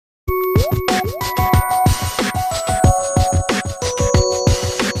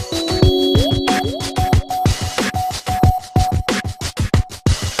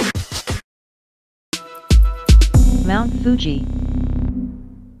Fuji.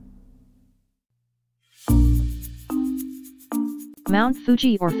 Mount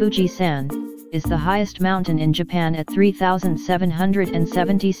Fuji or Fujisan is the highest mountain in Japan at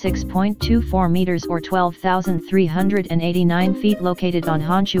 3,776.24 meters or 12,389 feet, located on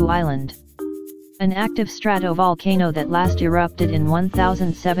Honshu Island. An active stratovolcano that last erupted in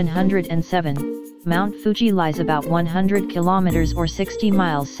 1707, Mount Fuji lies about 100 kilometers or 60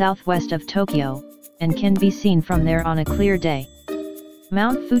 miles southwest of Tokyo, and can be seen from there on a clear day.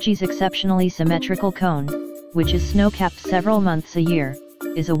 Mount Fuji's exceptionally symmetrical cone, which is snow-capped several months a year,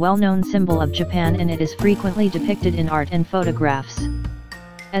 is a well-known symbol of Japan, and it is frequently depicted in art and photographs,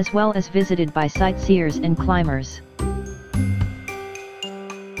 as well as visited by sightseers and climbers.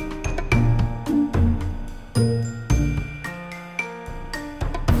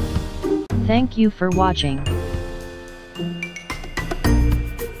 Thank you for watching.